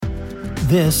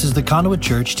This is the Conduit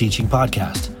Church Teaching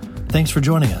Podcast. Thanks for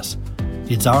joining us.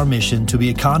 It's our mission to be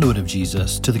a conduit of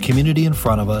Jesus to the community in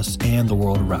front of us and the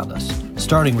world around us,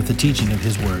 starting with the teaching of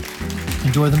His Word.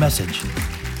 Enjoy the message.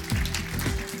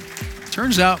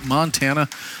 Turns out Montana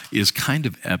is kind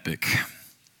of epic.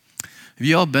 Have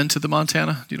you all been to the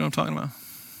Montana? Do you know what I'm talking about?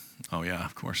 Oh yeah,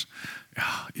 of course.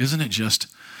 Isn't it just,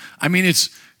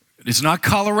 it's not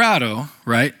Colorado,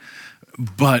 right?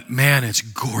 But man, it's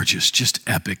gorgeous, just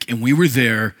epic. And we were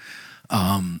there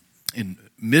in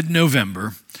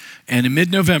mid-November. And in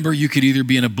mid-November, you could either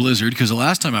be in a blizzard, because the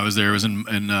last time I was there was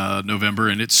in November,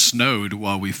 and it snowed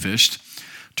while we fished.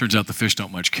 Turns out the fish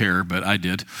don't much care, but I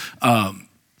did.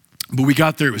 But we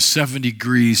got there, it was 70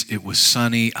 degrees, it was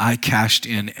sunny. I cashed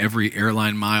in every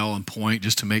airline mile and point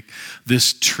just to make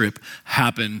this trip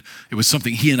happen. It was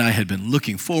something he and I had been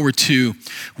looking forward to.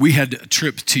 We had a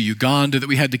trip to Uganda that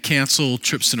we had to cancel,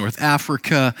 trips to North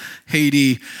Africa,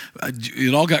 Haiti.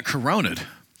 It all got coronaed.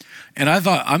 And I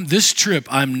thought, this trip,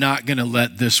 I'm not going to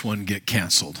let this one get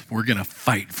canceled. We're going to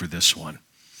fight for this one.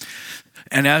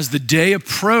 And as the day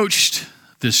approached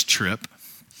this trip,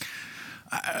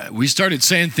 we started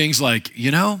saying things like,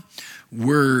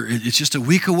 it's just a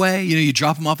week away. You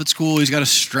drop him off at school. He's got to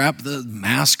strap the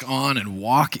mask on and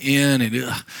walk in, and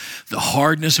the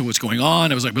hardness of what's going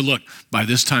on. I was like, but look, by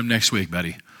this time next week,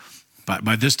 Betty,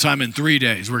 by this time in 3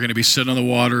 days, we're going to be sitting on the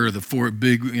water, the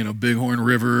Bighorn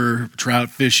River,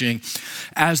 trout fishing.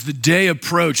 As the day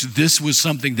approached, this was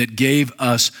something that gave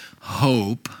us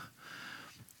hope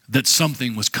that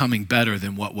something was coming better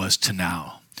than what was to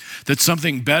now. That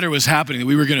something better was happening, that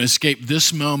we were going to escape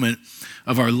this moment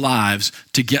of our lives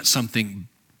to get something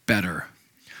better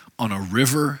on a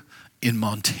river in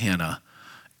Montana.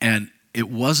 And it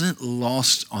wasn't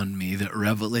lost on me that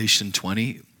Revelation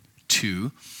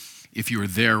 22, if you are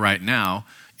there right now,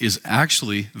 is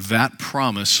actually that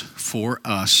promise for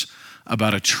us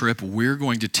about a trip we're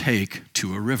going to take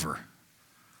to a river.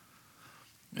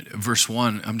 Verse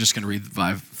 1, I'm just going to read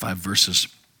five verses.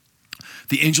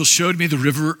 The angel showed me the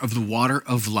river of the water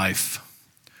of life,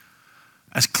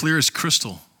 as clear as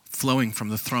crystal, flowing from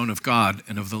the throne of God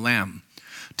and of the Lamb,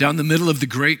 down the middle of the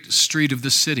great street of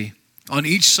the city. On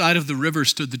each side of the river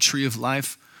stood the tree of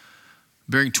life,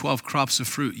 bearing 12 crops of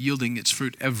fruit, yielding its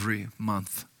fruit every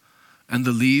month. And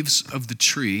the leaves of the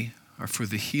tree are for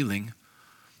the healing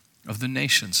of the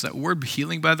nations. That word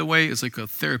healing, by the way, is like a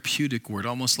therapeutic word,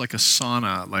 almost like a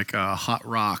sauna, like hot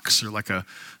rocks, or like a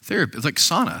therapy. It's like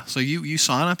sauna. So you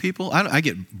sauna people? I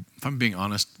get, if I'm being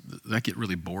honest, I get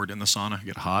really bored in the sauna. I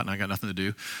get hot and I got nothing to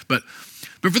do. But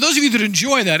for those of you that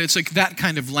enjoy that, it's like that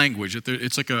kind of language.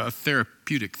 It's like a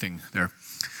therapeutic thing there.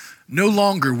 No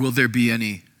longer will there be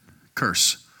any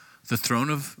curse. The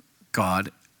throne of God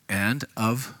and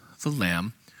of the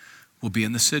Lamb will be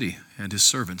in the city, and his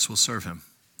servants will serve him.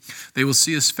 They will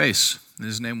see his face, and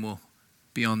his name will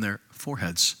be on their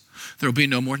foreheads. There will be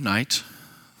no more night.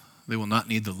 They will not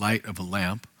need the light of a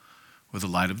lamp or the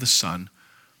light of the sun,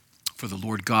 for the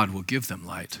Lord God will give them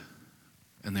light,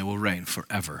 and they will reign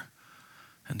forever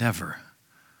and ever.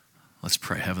 Let's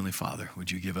pray. Heavenly Father, would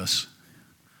you give us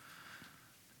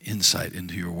insight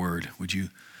into your word? Would you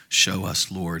show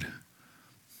us, Lord,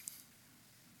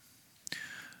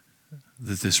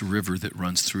 that this river that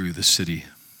runs through the city,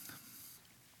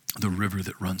 the river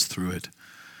that runs through it,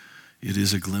 it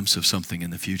is a glimpse of something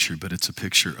in the future, but it's a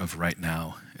picture of right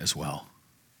now as well.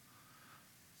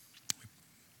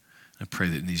 I pray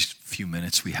that in these few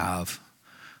minutes we have,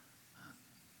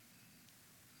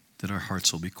 that our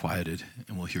hearts will be quieted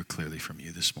and we'll hear clearly from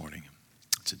you this morning.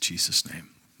 It's in Jesus'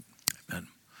 name. Amen.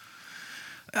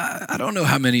 I don't know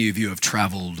how many of you have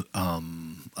traveled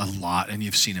a lot and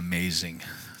you've seen amazing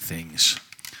things.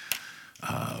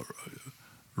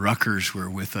 Ruckers were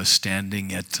with us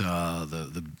standing at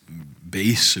the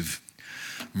base of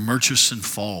Murchison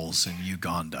Falls in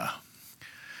Uganda.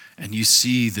 And you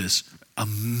see this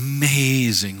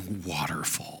amazing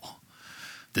waterfall.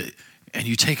 And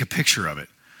you take a picture of it.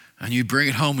 And you bring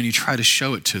it home and you try to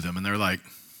show it to them. And they're like,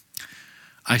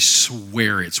 I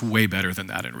swear it's way better than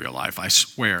that in real life. I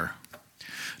swear.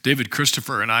 David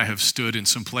Christopher and I have stood in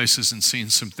some places and seen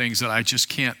some things that I just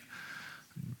can't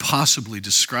possibly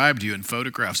describe to you in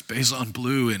photographs. Bazan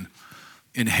Blue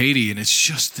in Haiti, and it's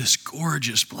just this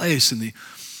gorgeous place. And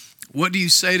what do you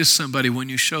say to somebody when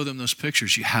you show them those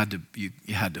pictures? You had to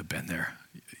have been there.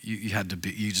 You had to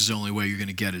be. The only way you're going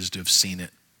to get is to have seen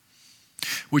it.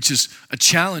 which is a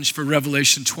challenge for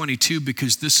Revelation 22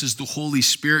 because this is the Holy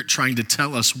Spirit trying to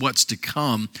tell us what's to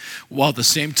come while at the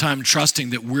same time trusting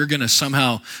that we're going to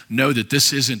somehow know that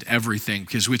this isn't everything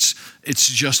because it's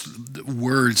just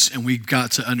words, and we've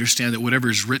got to understand that whatever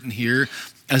is written here,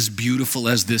 as beautiful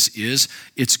as this is,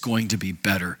 it's going to be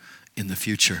better in the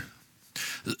future.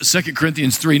 2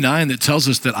 Corinthians 3:9 that tells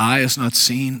us that eye has not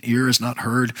seen, ear has not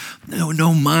heard,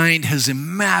 no mind has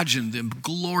imagined the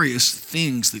glorious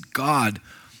things that God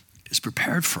has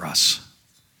prepared for us.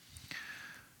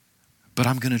 But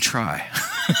I'm going to try.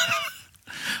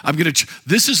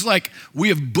 This is like we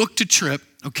have booked a trip,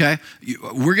 okay?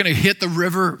 We're going to hit the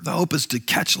river. The hope is to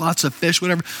catch lots of fish,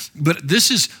 whatever. But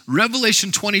this is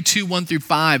Revelation 22,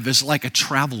 1-5 is like a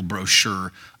travel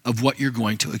brochure of what you're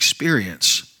going to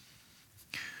experience.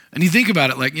 And you think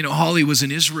about it like, Holly was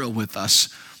in Israel with us,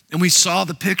 and we saw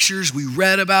the pictures, we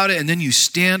read about it, and then you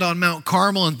stand on Mount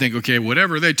Carmel and think, okay,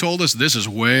 whatever they told us, this is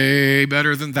way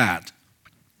better than that.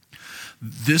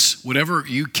 This, whatever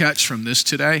you catch from this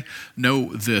today,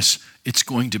 know this, it's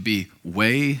going to be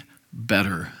way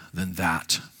better than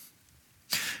that.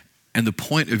 And the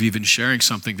point of even sharing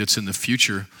something that's in the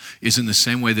future is in the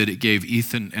same way that it gave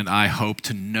Ethan and I hope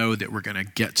to know that we're going to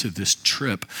get to this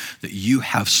trip, that you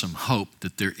have some hope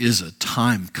that there is a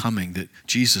time coming that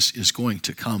Jesus is going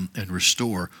to come and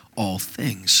restore all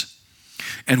things.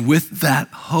 And with that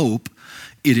hope,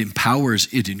 it empowers,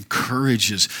 it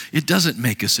encourages. It doesn't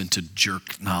make us into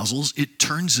jerk nozzles. It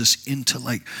turns us into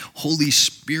like Holy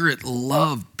Spirit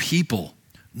love people,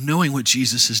 knowing what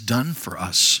Jesus has done for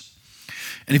us.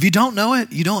 And if you don't know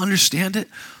it, you don't understand it,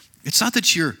 it's not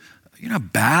that you're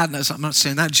not bad. I'm not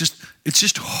saying that. It's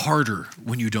just harder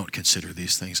when you don't consider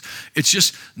these things. It's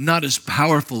just not as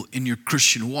powerful in your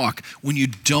Christian walk when you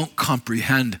don't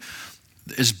comprehend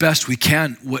as best we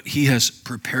can what he has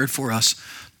prepared for us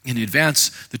in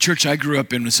advance. The church I grew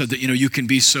up in said that, you can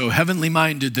be so heavenly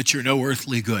minded that you're no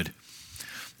earthly good.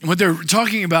 And what they're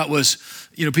talking about was,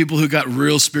 people who got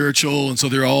real spiritual, and so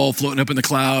they're all floating up in the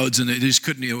clouds, and they just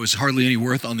couldn't, it was hardly any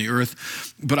worth on the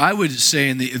earth. But I would say,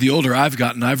 in the older I've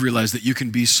gotten, I've realized that you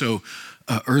can be so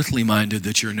earthly minded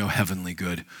that you're no heavenly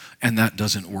good, and that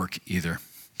doesn't work either.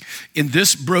 In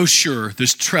this brochure,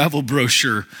 this travel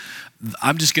brochure,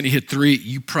 I'm just going to hit 3.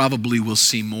 You probably will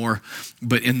see more.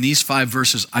 But in these 5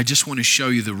 verses, I just want to show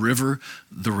you the river,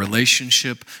 the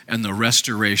relationship, and the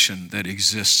restoration that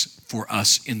exists for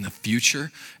us in the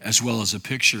future, as well as a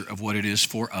picture of what it is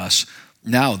for us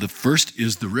now. The first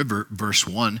is the river, verse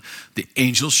 1. The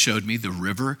angel showed me the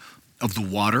river of the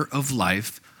water of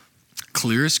life,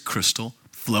 clear as crystal,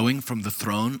 flowing from the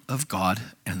throne of God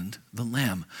and the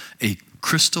Lamb. A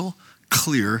crystal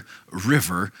clear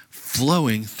river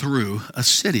flowing through a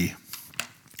city.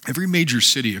 Every major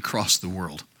city across the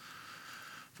world,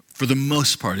 for the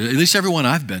most part, at least everyone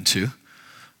I've been to,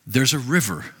 there's a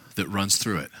river that runs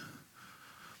through it.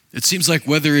 It seems like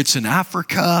whether it's in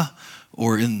Africa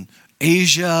or in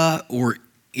Asia or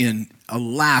in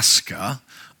Alaska,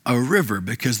 a river,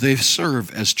 because they serve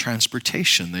as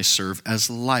transportation, they serve as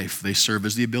life, they serve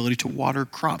as the ability to water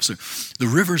crops. So the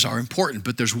rivers are important,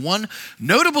 but there's one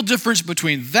notable difference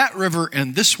between that river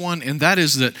and this one, and that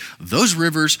is that those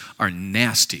rivers are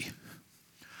nasty.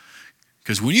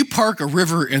 Because when you park a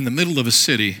river in the middle of a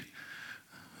city,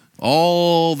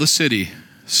 all the city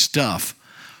stuff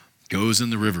goes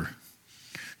in the river.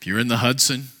 If you're in the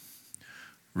Hudson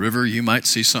River, you might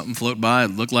see something float by,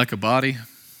 it look like a body.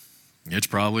 It's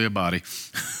probably a body.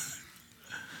 I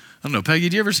don't know. Peggy,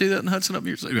 do you ever see that in Hudson up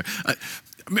here?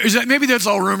 Maybe that's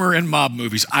all rumor and mob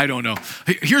movies. I don't know.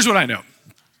 Here's what I know.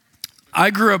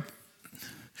 I grew up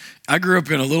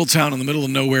in a little town in the middle of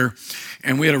nowhere,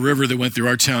 and we had a river that went through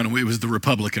our town, and it was the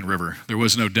Republican River. There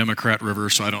was no Democrat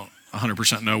river, so I don't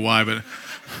 100% know why, but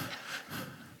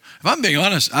if I'm being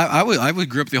honest, I would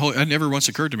grew up it never once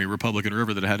occurred to me Republican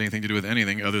River that it had anything to do with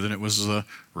anything other than it was a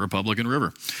Republican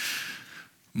River.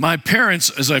 My parents,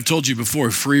 as I've told you before,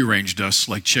 free-ranged us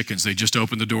like chickens. They just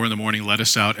opened the door in the morning, let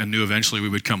us out, and knew eventually we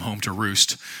would come home to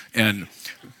roost and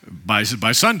by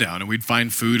sundown, and we'd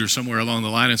find food or somewhere along the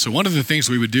line. And so one of the things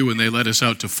we would do when they let us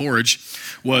out to forage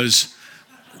was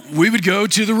we would go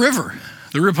to the river,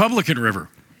 the Republican River.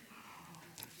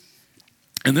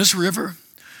 And this river,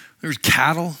 there was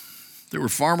cattle, there were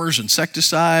farmers,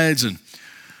 insecticides, and,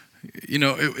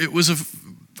 it was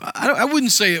I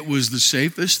wouldn't say it was the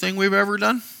safest thing we've ever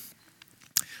done,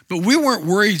 but we weren't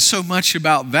worried so much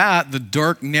about that, the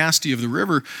dark nasty of the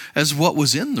river, as what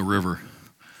was in the river.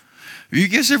 Have you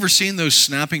guys ever seen those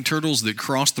snapping turtles that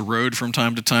cross the road from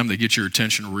time to time? They get your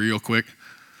attention real quick.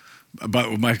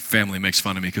 But my family makes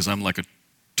fun of me because I'm like a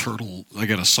I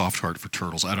got a soft heart for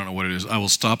turtles. I don't know what it is. I will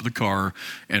stop the car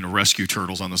and rescue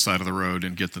turtles on the side of the road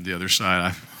and get them to the other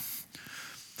side.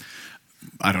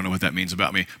 I don't know what that means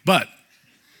about me. But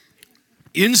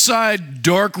inside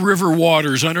dark river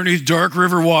waters, underneath dark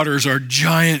river waters, are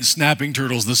giant snapping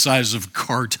turtles the size of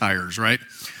car tires, right?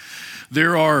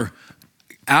 There are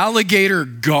alligator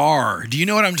gar. Do you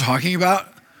know what I'm talking about?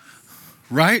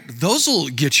 Right? Those will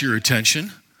get your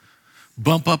attention.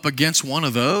 Bump up against one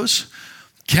of those.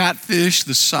 Catfish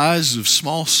the size of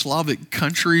small Slavic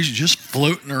countries just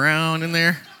floating around in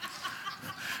there.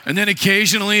 And then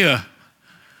occasionally a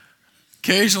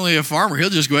farmer, he'll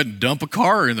just go ahead and dump a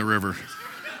car in the river.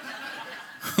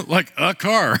 Like a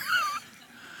car.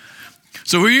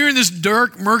 So when you're in this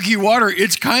dark, murky water,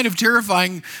 it's kind of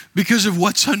terrifying because of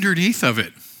what's underneath of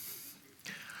it.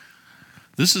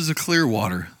 This is a clear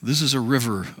water. This is a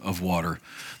river of water.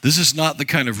 This is not the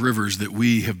kind of rivers that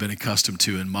we have been accustomed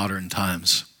to in modern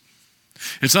times.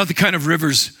 It's not the kind of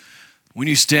rivers when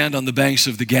you stand on the banks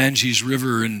of the Ganges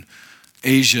River in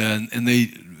Asia and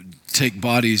they take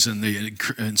bodies and they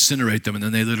incinerate them and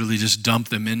then they literally just dump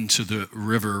them into the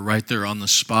river right there on the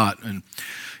spot. And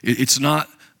it's not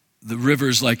the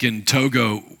rivers like in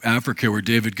Togo, Africa, where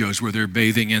David goes, where they're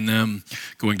bathing in them,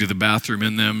 going to the bathroom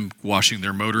in them, washing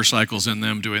their motorcycles in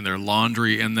them, doing their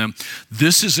laundry in them.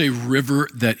 This is a river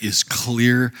that is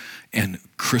clear and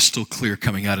crystal clear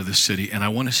coming out of the city. And I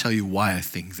want to tell you why I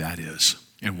think that is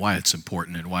and why it's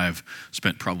important and why I've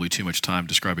spent probably too much time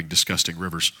describing disgusting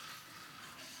rivers.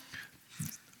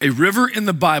 A river in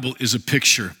the Bible is a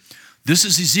picture. This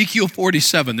is Ezekiel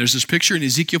 47. There's this picture in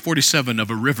Ezekiel 47 of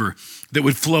a river that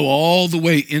would flow all the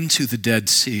way into the Dead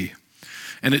Sea.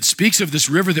 And it speaks of this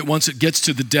river that once it gets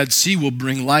to the Dead Sea will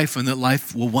bring life and that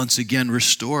life will once again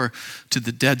restore to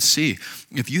the Dead Sea.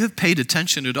 If you have paid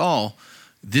attention at all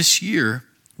this year,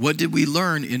 what did we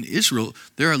learn in Israel?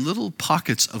 There are little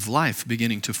pockets of life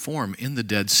beginning to form in the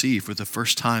Dead Sea for the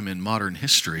first time in modern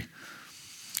history,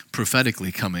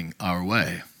 prophetically coming our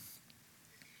way.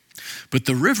 But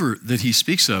the river that he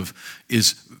speaks of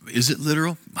is it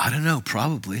literal? I don't know,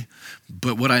 probably.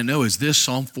 But what I know is this,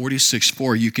 Psalm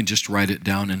 46:4, you can just write it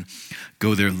down and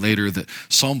go there later. That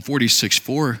Psalm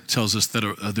 46:4 tells us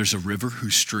that there's a river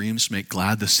whose streams make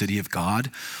glad the city of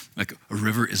God. Like a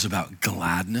river is about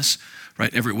gladness,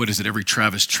 right? Every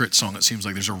Travis Tritt song, it seems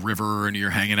like there's a river and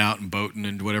you're hanging out and boating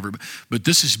and whatever. But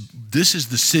this is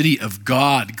the city of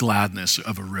God, gladness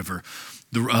of a river.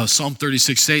 Psalm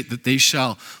 36:8, that they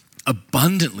shall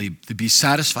abundantly be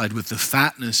satisfied with the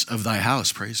fatness of thy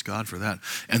house. Praise God for that.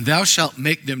 And thou shalt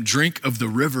make them drink of the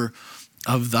river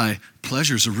of thy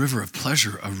pleasures, a river of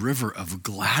pleasure, a river of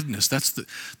gladness.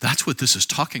 That's what this is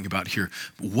talking about here.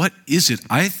 What is it?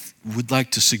 I would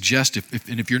like to suggest,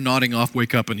 if you're nodding off,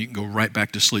 wake up and you can go right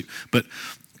back to sleep. But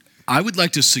I would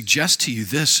like to suggest to you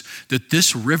this, that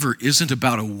this river isn't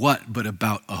about a what, but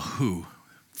about a who.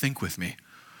 Think with me.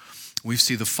 We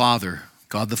see the Father,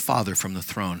 God the Father from the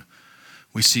throne.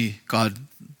 We see God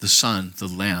the Son, the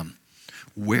Lamb.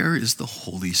 Where is the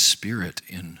Holy Spirit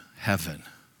in heaven?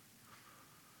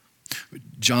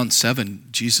 John 7,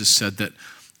 Jesus said that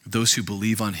those who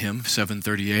believe on him,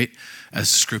 7:38, as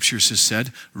scriptures has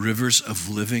said, rivers of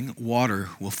living water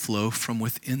will flow from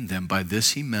within them. By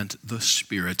this he meant the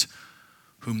Spirit,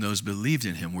 whom those believed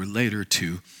in him were later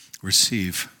to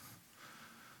receive.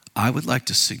 I would like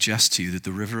to suggest to you that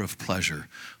the river of pleasure,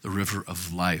 the river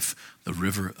of life, the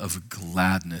river of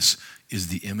gladness is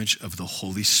the image of the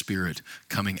Holy Spirit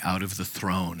coming out of the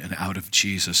throne and out of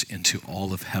Jesus into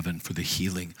all of heaven for the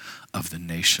healing of the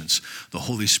nations. The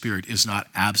Holy Spirit is not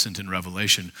absent in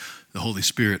Revelation. The Holy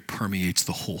Spirit permeates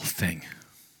the whole thing.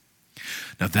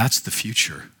 Now that's the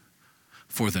future.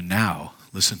 For the now,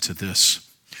 listen to this.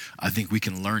 I think we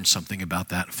can learn something about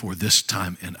that for this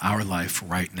time in our life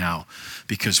right now.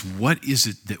 Because what is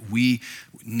it that we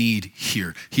need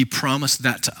here? He promised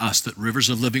that to us, that rivers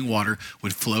of living water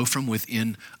would flow from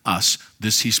within us.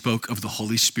 This he spoke of the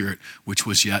Holy Spirit, which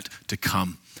was yet to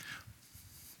come.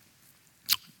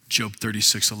 Job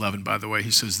 36:11, by the way,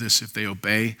 he says this: if they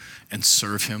obey and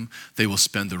serve him, they will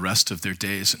spend the rest of their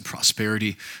days in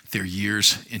prosperity, their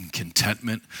years in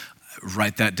contentment.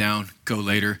 Write that down, go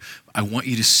later. I want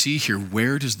you to see here,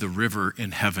 where does the river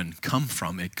in heaven come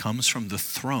from? It comes from the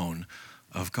throne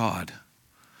of God,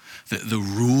 the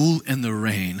rule and the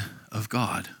reign of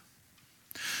God.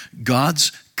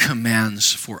 God's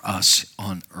commands for us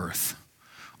on earth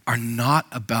are not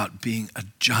about being a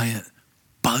giant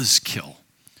buzzkill.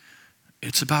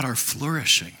 It's about our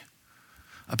flourishing,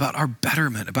 about our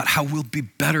betterment, about how we'll be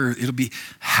better. It'll be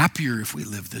happier if we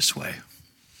live this way.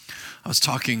 I was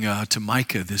talking to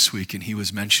Micah this week, and he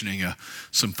was mentioning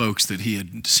some folks that he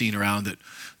had seen around that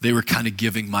they were kind of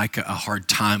giving Micah a hard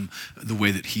time the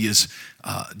way that he is.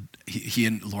 He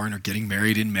and Lauren are getting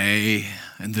married in May,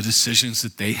 and the decisions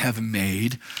that they have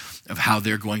made of how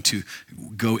they're going to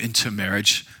go into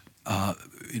marriage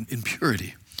in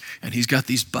purity. And he's got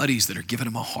these buddies that are giving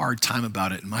him a hard time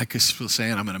about it. And Micah's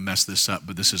saying, I'm going to mess this up,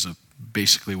 but this is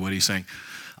basically what he's saying.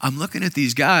 I'm looking at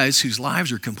these guys whose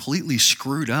lives are completely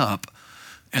screwed up,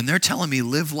 and they're telling me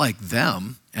live like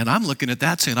them. And I'm looking at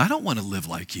that saying, I don't want to live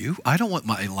like you. I don't want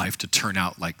my life to turn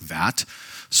out like that.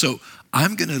 So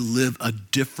I'm going to live a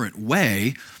different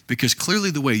way because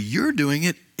clearly the way you're doing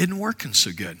it isn't working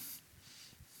so good.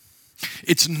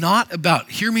 It's not about,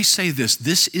 hear me say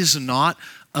this is not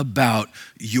about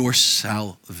your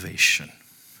salvation.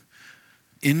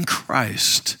 In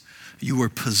Christ, you are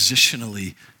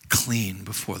positionally clean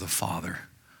before the Father.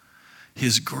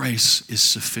 His grace is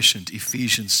sufficient.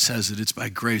 Ephesians says that it's by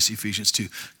grace, Ephesians 2,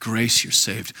 grace you're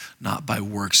saved, not by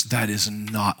works. That is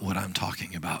not what I'm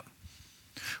talking about.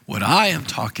 What I am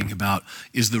talking about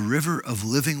is the river of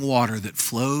living water that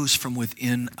flows from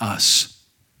within us.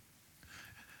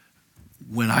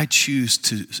 When I choose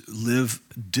to live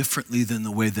differently than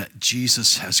the way that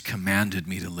Jesus has commanded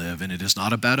me to live, and it is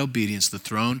not about obedience, the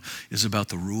throne is about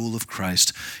the rule of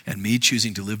Christ, and me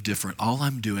choosing to live different, all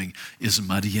I'm doing is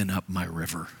muddying up my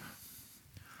river.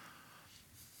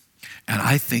 And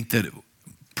I think that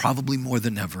probably more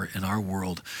than ever in our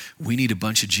world, we need a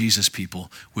bunch of Jesus people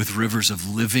with rivers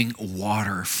of living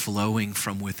water flowing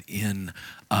from within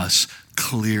us,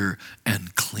 clear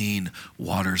and clean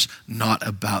waters, not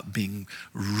about being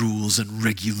rules and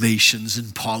regulations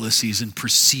and policies and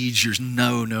procedures.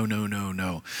 No,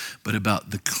 but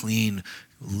about the clean,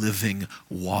 living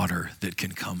water that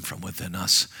can come from within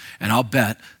us. And I'll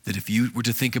bet that if you were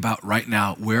to think about right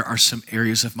now, where are some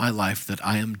areas of my life that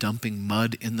I am dumping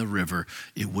mud in the river,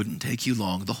 it wouldn't take you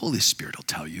long. The Holy Spirit will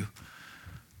tell you.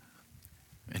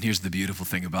 And here's the beautiful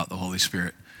thing about the Holy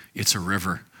Spirit. It's a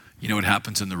river. You know what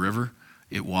happens in the river?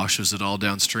 It washes it all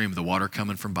downstream. The water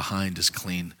coming from behind is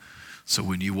clean. So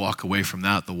when you walk away from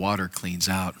that, the water cleans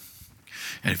out.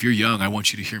 And if you're young, I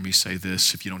want you to hear me say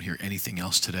this, if you don't hear anything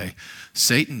else today.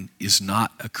 Satan is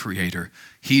not a creator.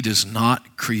 He does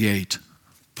not create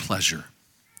pleasure.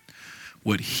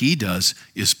 What he does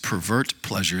is pervert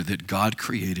pleasure that God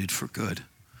created for good.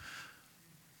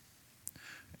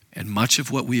 And much of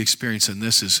what we experience in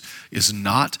this is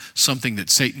not something that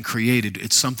Satan created.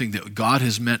 It's something that God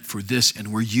has meant for this,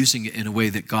 and we're using it in a way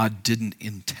that God didn't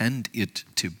intend it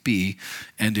to be,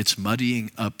 and it's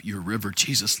muddying up your river.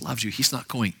 Jesus loves you. He's not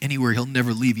going anywhere. He'll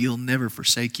never leave you. He'll never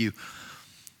forsake you.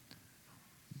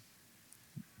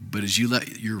 But as you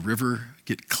let your river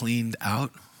get cleaned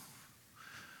out,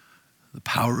 the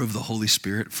power of the Holy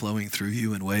Spirit flowing through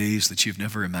you in ways that you've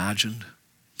never imagined.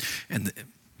 And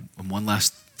one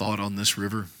last thought on this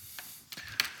river.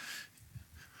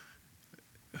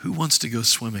 Who wants to go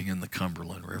swimming in the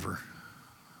Cumberland River?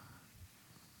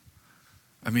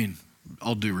 I mean,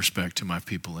 all due respect to my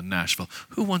people in Nashville,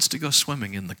 who wants to go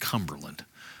swimming in the Cumberland,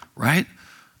 right?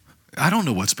 I don't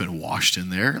know what's been washed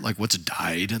in there, like what's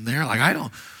died in there. Like I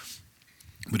don't.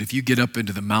 But if you get up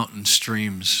into the mountain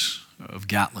streams of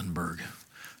Gatlinburg,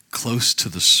 close to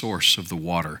the source of the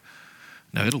water,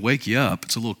 now it'll wake you up.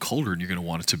 It's a little colder than you're going to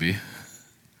want it to be.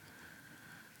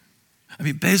 I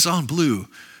mean, Basin Bleu,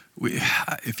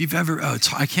 if you've ever,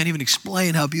 I can't even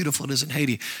explain how beautiful it is in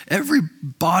Haiti. Every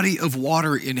body of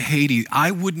water in Haiti, I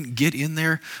wouldn't get in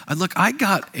there. I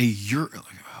got a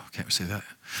can't we say that?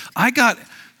 I got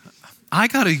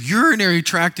a urinary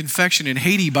tract infection in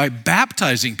Haiti by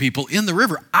baptizing people in the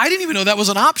river. I didn't even know that was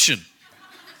an option.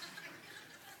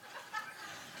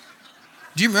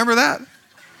 Do you remember that?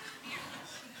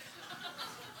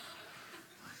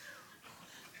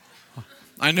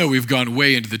 I know we've gone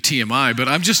way into the TMI, but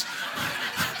I just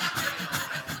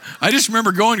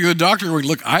remember going to the doctor going,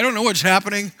 look, I don't know what's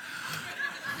happening,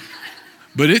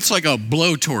 but it's like a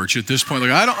blowtorch at this point. Like,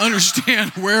 I don't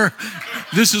understand where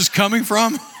this is coming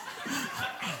from.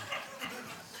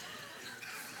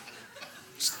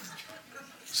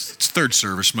 It's third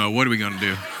service, Mo. What are we going to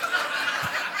do?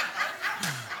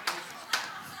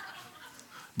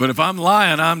 But if I'm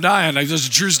lying, I'm dying. That's a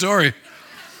true story.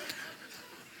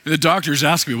 The doctors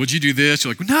ask me, would you do this?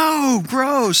 You're like, no,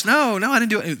 gross. No, I didn't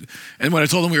do it. And when I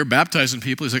told them we were baptizing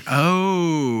people, he's like,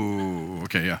 oh,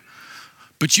 okay, yeah.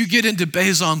 But you get into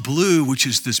Basin Bleu, which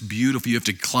is this beautiful, you have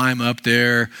to climb up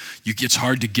there. It's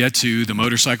hard to get to. The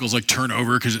motorcycles like turn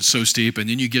over because it's so steep. And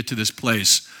then you get to this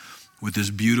place with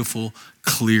this beautiful,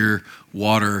 clear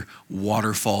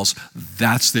waterfalls.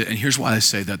 And here's why I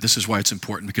say that. This is why it's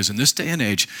important, because in this day and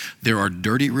age, there are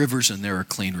dirty rivers and there are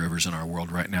clean rivers in our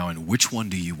world right now. And which one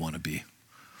do you want to be?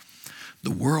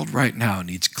 The world right now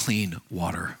needs clean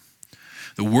water.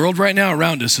 The world right now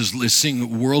around us is seeing a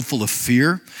world full of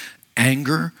fear,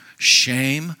 anger,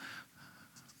 shame.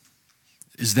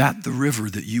 Is that the river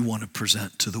that you want to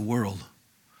present to the world?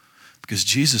 Because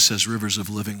Jesus says rivers of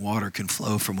living water can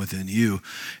flow from within you.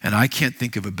 And I can't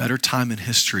think of a better time in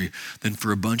history than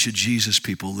for a bunch of Jesus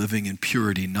people living in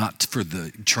purity, not for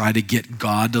try to get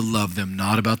God to love them,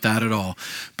 not about that at all,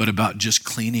 but about just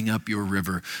cleaning up your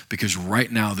river. Because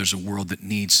right now there's a world that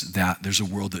needs that. There's a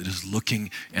world that is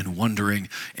looking and wondering,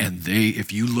 and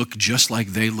if you look just like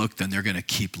they look, then they're going to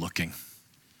keep looking.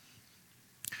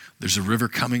 There's a river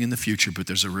coming in the future, but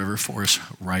there's a river for us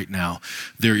right now.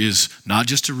 There is not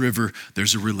just a river,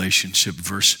 there's a relationship.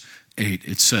 Verse 8,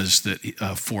 it says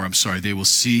that, they will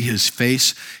see his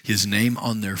face, his name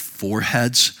on their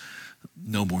foreheads.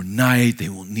 No more night. They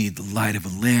won't need the light of a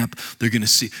lamp. They're going to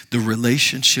see the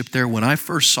relationship there. When I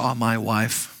first saw my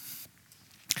wife,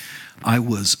 I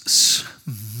was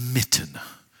smitten.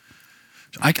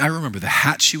 I remember the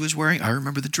hat she was wearing. I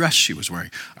remember the dress she was wearing.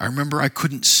 I remember I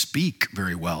couldn't speak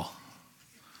very well.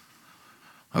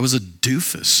 I was a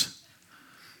doofus.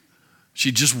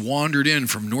 She just wandered in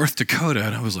from North Dakota,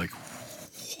 and I was like,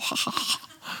 wow.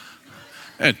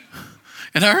 And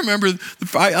I remember,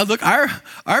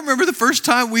 I remember the first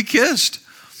time we kissed.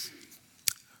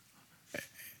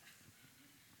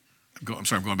 I'm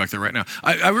sorry, I'm going back there right now.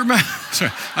 I remember,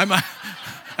 sorry,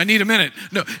 I need a minute.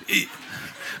 No.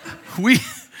 We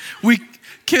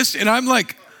kissed, and I'm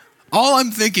like, all I'm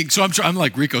thinking, so I'm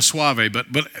like Rico Suave,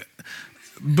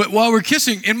 but while we're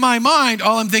kissing, in my mind,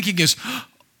 all I'm thinking is,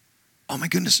 oh my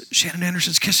goodness, Shannon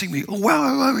Anderson's kissing me. Oh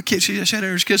wow, Shannon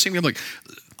Anderson's kissing me. I'm like,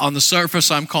 on the surface,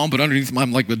 I'm calm, but underneath,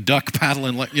 I'm like the duck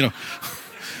paddling, like, you know.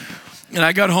 And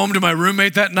I got home to my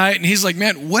roommate that night, and he's like,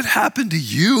 man, what happened to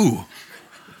you?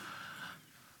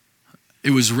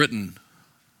 It was written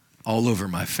all over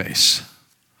my face.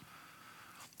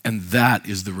 And that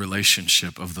is the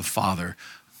relationship of the Father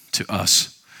to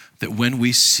us. That when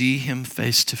we see him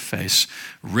face to face,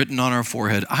 written on our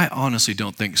forehead, I honestly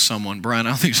don't think Brian, I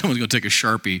don't think someone's going to take a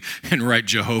Sharpie and write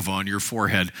Jehovah on your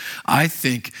forehead. I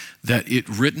think that it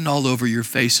written all over your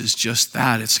face is just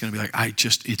that. It's going to be like,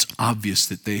 it's obvious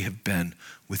that they have been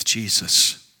with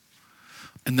Jesus.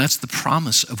 And that's the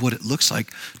promise of what it looks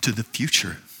like to the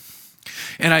future.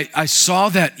 And I saw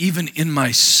that even in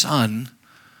my son.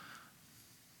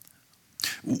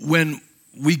 When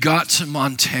we got to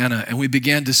Montana and we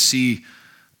began to see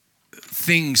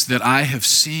things that I have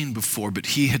seen before, but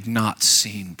he had not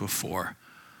seen before.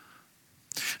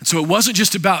 And so it wasn't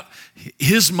just about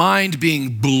his mind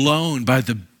being blown by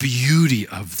the beauty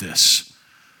of this.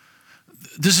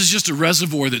 This is just a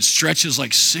reservoir that stretches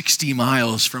like 60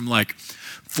 miles from like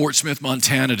Fort Smith,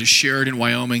 Montana to Sheridan,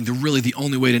 Wyoming. The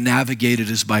only way to navigate it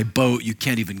is by boat. You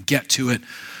can't even get to it.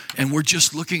 And we're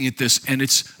just looking at this, and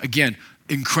it's, again,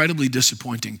 incredibly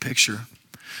disappointing picture.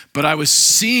 But I was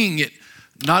seeing it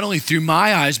not only through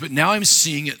my eyes, but now I'm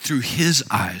seeing it through his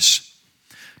eyes.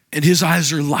 And his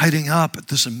eyes are lighting up at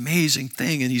this amazing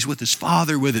thing, and he's with his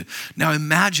Father with it. Now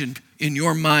imagine in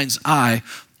your mind's eye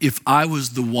if I was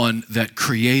the one that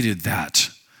created that,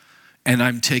 and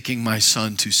I'm taking my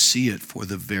son to see it for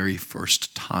the very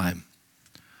first time.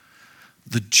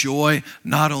 The joy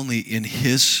not only in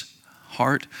his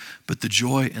heart, but the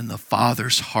joy in the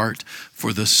Father's heart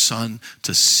for the Son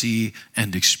to see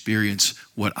and experience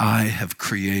what I have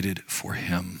created for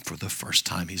him for the first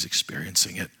time he's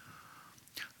experiencing it.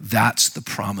 That's the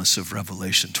promise of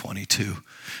Revelation 22,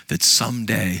 that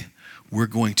someday we're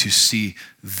going to see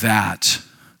that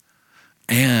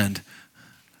and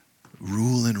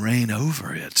rule and reign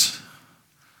over it.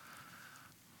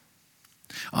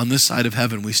 On this side of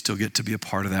heaven, we still get to be a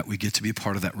part of that. We get to be a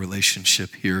part of that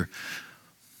relationship here.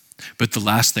 But the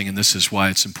last thing, and this is why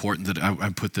it's important that I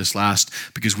put this last,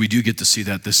 because we do get to see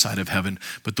that this side of heaven,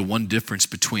 but the one difference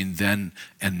between then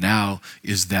and now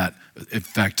is that, in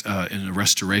fact, in the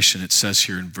restoration, it says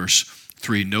here in verse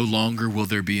 3, no longer will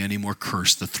there be any more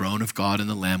curse. The throne of God and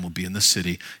the Lamb will be in the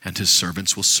city, and his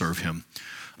servants will serve him.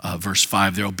 Verse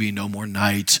 5, there will be no more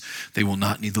night. They will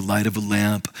not need the light of a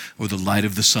lamp or the light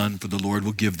of the sun, for the Lord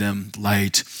will give them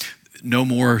light. No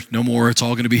more, it's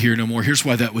all going to be here, no more. Here's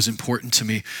why that was important to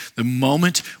me. The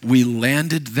moment we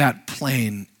landed that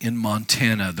plane in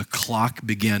Montana, the clock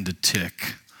began to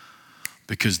tick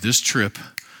because this trip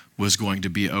was going to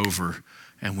be over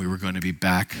and we were going to be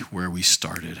back where we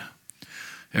started.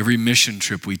 Every mission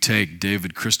trip we take,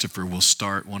 David Christopher will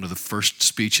start one of the first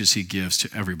speeches he gives to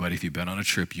everybody. If you've been on a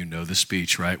trip, you know the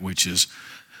speech, right? Which is,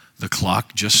 the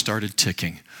clock just started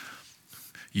ticking.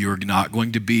 You're not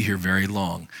going to be here very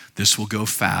long. This will go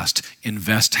fast.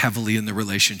 Invest heavily in the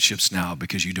relationships now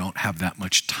because you don't have that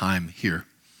much time here.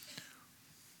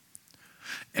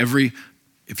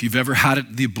 If you've ever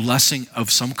had the blessing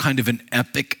of some kind of an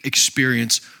epic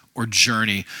experience or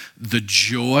journey, the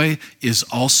joy is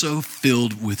also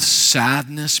filled with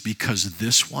sadness because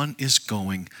this one is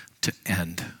going to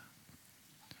end.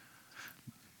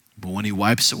 But when he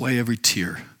wipes away every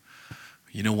tear,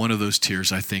 one of those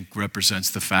tears, I think, represents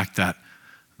the fact that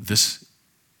this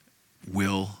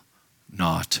will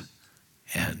not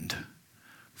end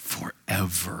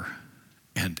forever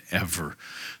and ever.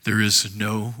 There is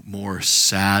no more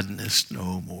sadness,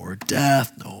 no more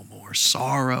death, no more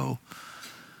sorrow.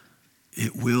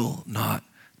 It will not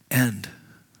end.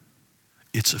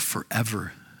 It's a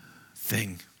forever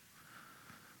thing.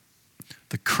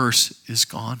 The curse is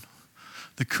gone.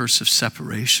 The curse of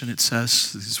separation, it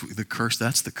says, the curse,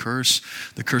 that's the curse.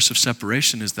 The curse of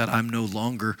separation is that I'm no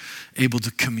longer able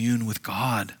to commune with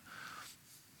God.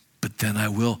 But then I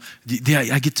will.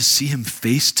 I get to see him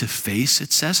face to face,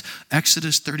 it says.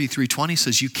 Exodus 33:20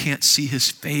 says you can't see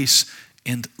his face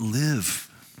and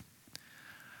live.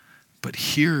 But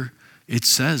here it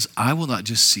says, I will not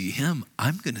just see him,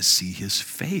 I'm going to see his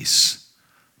face.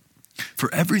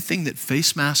 For everything that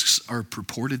face masks are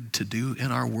purported to do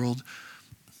in our world,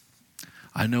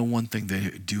 I know one thing they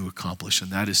do accomplish,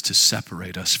 and that is to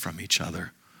separate us from each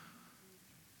other.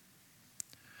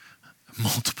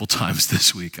 Multiple times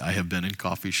this week, I have been in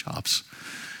coffee shops,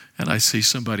 and I see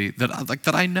somebody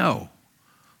that I know,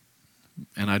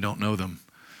 and I don't know them.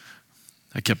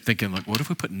 I kept thinking, what if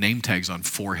we put name tags on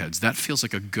foreheads? That feels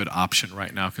like a good option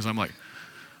right now, because I'm like,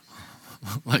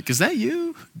 is that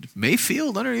you?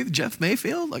 Mayfield, underneath Jeff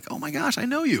Mayfield? Oh my gosh, I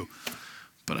know you.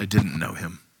 But I didn't know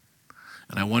him.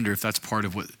 And I wonder if that's part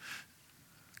of what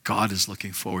God is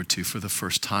looking forward to for the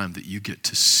first time, that you get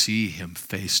to see him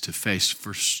face to face.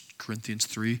 1 Corinthians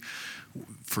 3,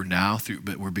 for now,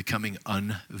 but we're becoming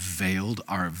unveiled.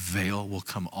 Our veil will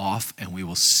come off and we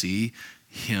will see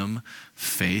him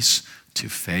face to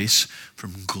face,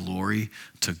 from glory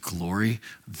to glory.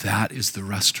 That is the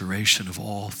restoration of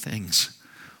all things.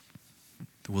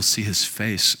 We'll see his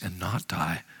face and not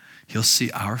die. He'll see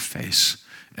our face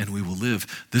and we will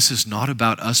live. This is not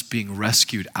about us being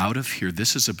rescued out of here.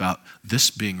 This is about this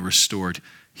being restored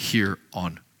here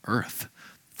on earth.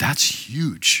 That's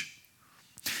huge.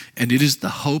 And it is the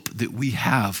hope that we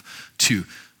have to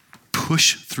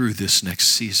push through this next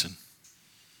season.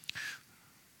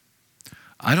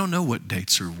 I don't know what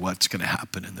dates or what's going to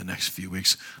happen in the next few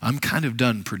weeks. I'm kind of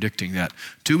done predicting that.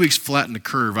 2 weeks flatten the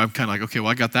curve. I'm kind of like, okay,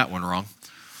 well, I got that one wrong.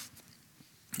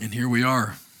 And here we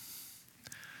are.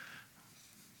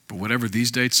 But whatever these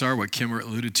dates are, what Kim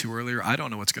alluded to earlier, I don't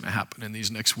know what's going to happen in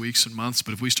these next weeks and months.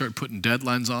 But if we start putting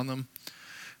deadlines on them,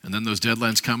 and then those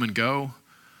deadlines come and go,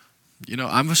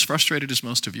 I'm as frustrated as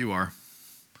most of you are.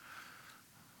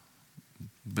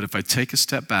 But if I take a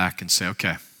step back and say,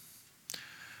 okay,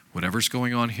 whatever's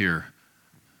going on here,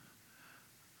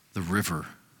 the river,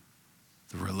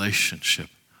 the relationship,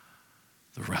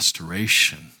 the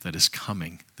restoration that is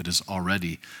coming, that is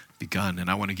already begun. And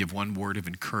I want to give one word of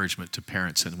encouragement to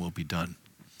parents and we'll be done.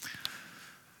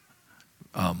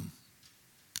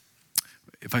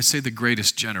 If I say the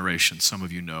greatest generation, some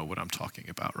of you know what I'm talking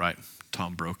about, right?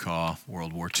 Tom Brokaw,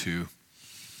 World War II.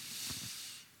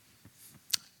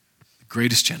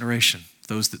 Greatest generation,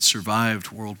 those that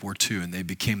survived World War II, and they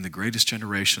became the greatest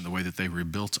generation, the way that they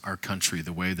rebuilt our country,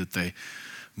 the way that they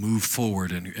moved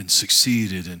forward and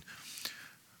succeeded. And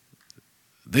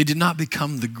they did not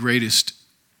become the greatest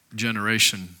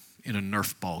generation in a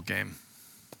Nerf ball game.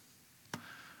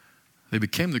 They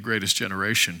became the greatest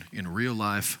generation in real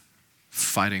life,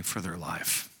 fighting for their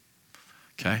life.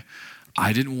 Okay?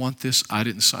 I didn't want this. I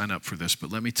didn't sign up for this.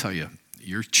 But let me tell you,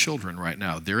 your children right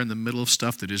now, they're in the middle of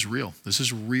stuff that is real. This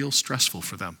is real stressful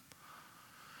for them.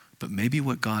 But maybe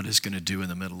what God is going to do in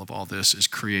the middle of all this is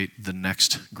create the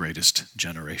next greatest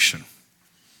generation.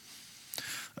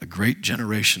 A great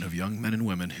generation of young men and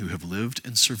women who have lived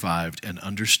and survived and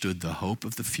understood the hope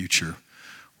of the future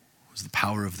was the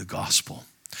power of the gospel.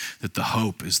 That the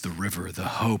hope is the river, the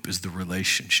hope is the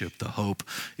relationship, the hope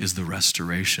is the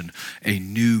restoration. A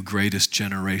new greatest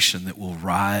generation that will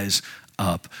rise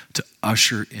up to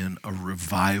usher in a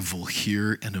revival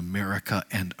here in America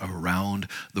and around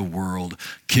the world.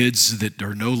 Kids that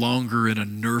are no longer in a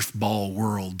Nerf ball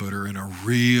world, but are in a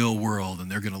real world,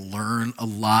 and they're going to learn a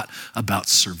lot about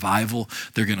survival.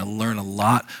 They're going to learn a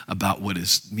lot about what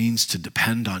it means to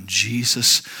depend on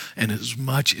Jesus. And as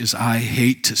much as I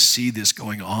hate to see this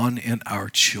going on in our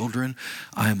children,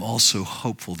 I am also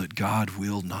hopeful that God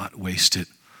will not waste it.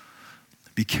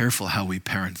 Be careful how we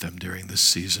parent them during this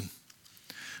season.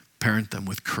 Parent them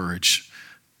with courage.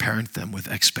 Parent them with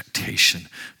expectation.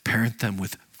 Parent them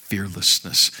with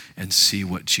fearlessness, and see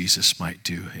what Jesus might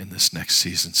do in this next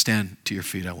season. Stand to your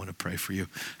feet. I want to pray for you.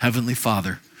 Heavenly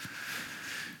Father,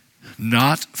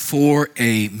 not for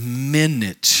a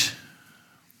minute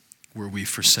were we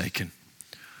forsaken.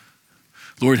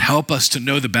 Lord, help us to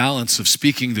know the balance of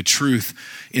speaking the truth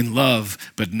in love,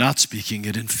 but not speaking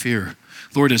it in fear.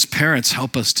 Lord, as parents,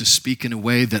 help us to speak in a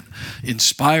way that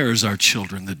inspires our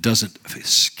children, that doesn't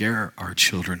scare our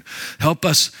children. Help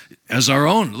us as our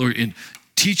own, Lord, in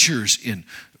teachers, in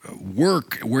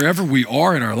work, wherever we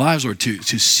are in our lives, Lord, to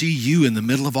see you in the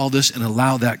middle of all this and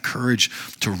allow that courage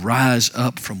to rise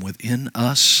up from within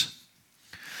us.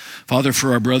 Father,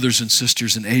 for our brothers and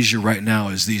sisters in Asia right now,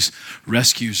 as these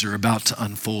rescues are about to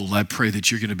unfold, I pray that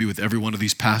you're going to be with every one of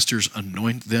these pastors,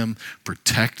 anoint them,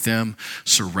 protect them,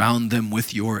 surround them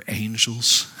with your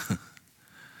angels.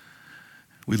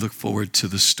 We look forward to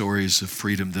the stories of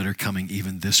freedom that are coming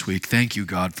even this week. Thank you,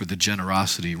 God, for the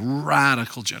generosity,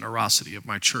 radical generosity of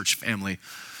my church family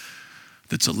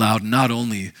that's allowed not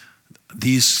only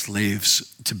these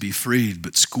slaves to be freed,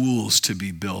 but schools to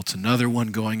be built. Another one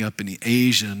going up in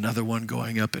Asia, another one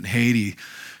going up in Haiti.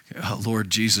 Lord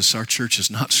Jesus, our church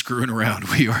is not screwing around.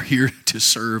 We are here to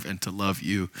serve and to love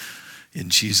you. In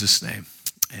Jesus' name,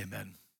 amen.